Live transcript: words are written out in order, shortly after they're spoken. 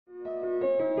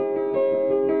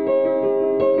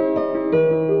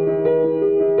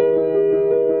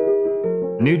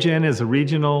NewGen is a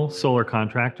regional solar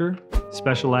contractor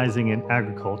specializing in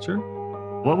agriculture.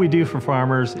 What we do for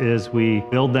farmers is we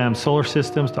build them solar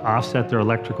systems to offset their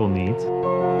electrical needs.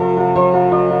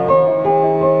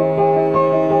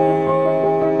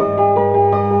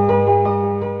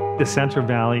 The Central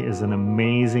Valley is an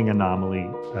amazing anomaly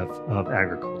of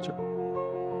agriculture.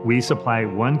 We supply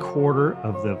 1/4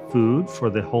 of the food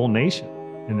for the whole nation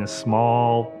in a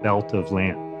small belt of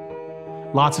land.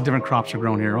 Lots of different crops are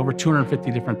grown here, over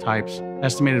 250 different types,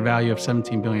 estimated value of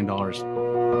 $17 billion.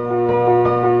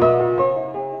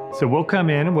 So we'll come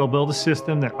in and we'll build a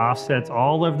system that offsets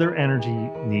all of their energy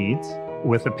needs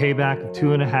with a payback of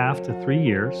 2.5 to 3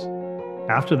 years.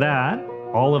 After that,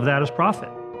 all of that is profit.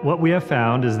 What we have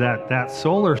found is that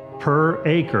solar per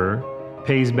acre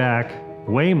pays back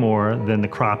way more than the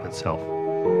crop itself.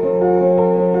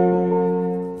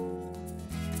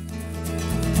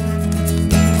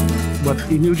 What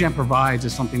the NewGen provides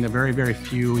is something that very, very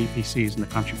few EPCs in the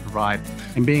country provide.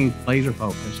 And being laser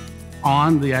focused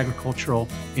on the agricultural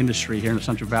industry here in the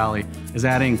Central Valley is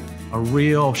adding a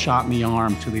real shot in the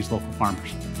arm to these local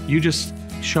farmers. You just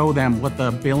show them what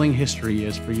the billing history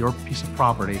is for your piece of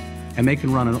property, and they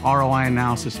can run an ROI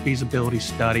analysis, feasibility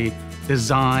study,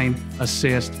 design,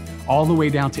 assist, all the way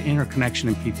down to interconnection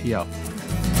and PTO.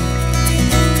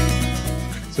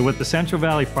 So with the Central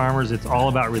Valley farmers, it's all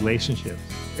about relationships.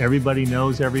 Everybody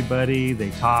knows everybody, they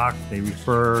talk, they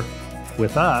refer.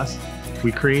 With us,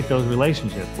 we create those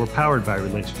relationships. We're powered by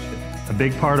relationships. A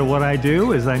big part of what I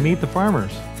do is I meet the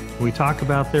farmers. We talk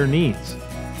about their needs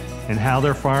and how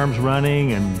their farm's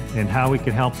running and how we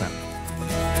can help them.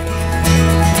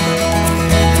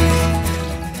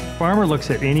 Farmer looks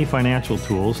at any financial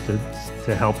tools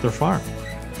to help their farm.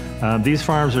 These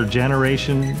farms are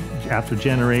generation after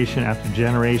generation after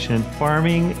generation.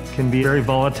 Farming can be very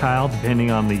volatile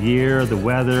depending on the year, the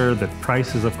weather, the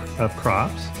prices of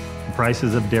crops, the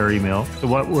prices of dairy milk. So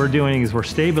what we're doing is we're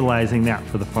stabilizing that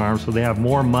for the farm so they have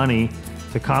more money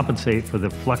to compensate for the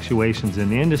fluctuations in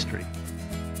the industry.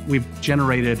 We've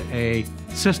generated a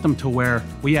system to where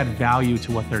we add value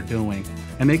to what they're doing,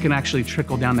 and they can actually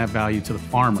trickle down that value to the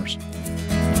farmers.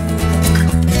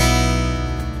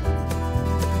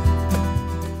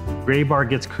 Graybar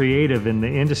gets creative in the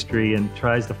industry and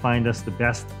tries to find us the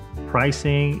best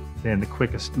pricing and the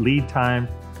quickest lead time.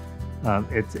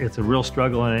 It's a real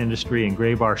struggle in the industry, and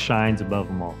Graybar shines above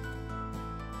them all.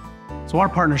 So our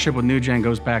partnership with NewGen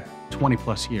goes back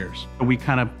 20+ years. We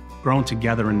kind of grown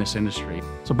together in this industry.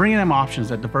 So bringing them options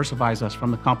that diversifies us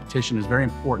from the competition is very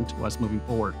important to us moving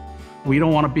forward. We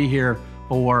don't want to be here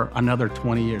for another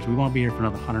 20 years. We want to be here for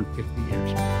another 150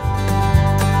 years.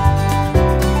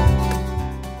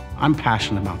 I'm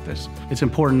passionate about this. It's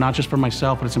important not just for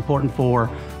myself, but it's important for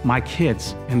my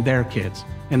kids and their kids,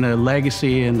 and the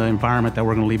legacy and the environment that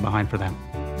we're going to leave behind for them.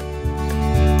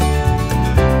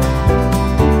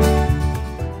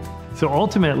 So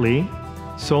ultimately,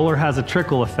 solar has a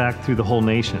trickle effect through the whole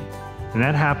nation. And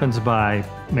that happens by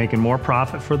making more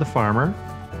profit for the farmer,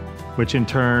 which in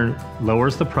turn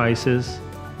lowers the prices,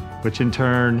 which in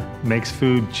turn makes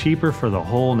food cheaper for the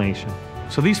whole nation.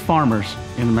 So these farmers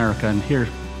in America and here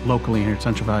locally here in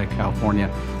Central Valley, California,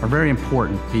 are very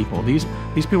important people. These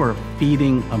people are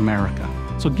feeding America.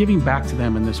 So giving back to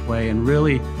them in this way and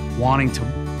really wanting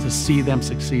to see them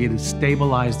succeed and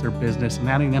stabilize their business and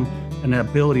adding them an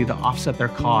ability to offset their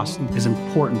costs is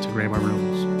important to Graybar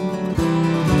Renewables.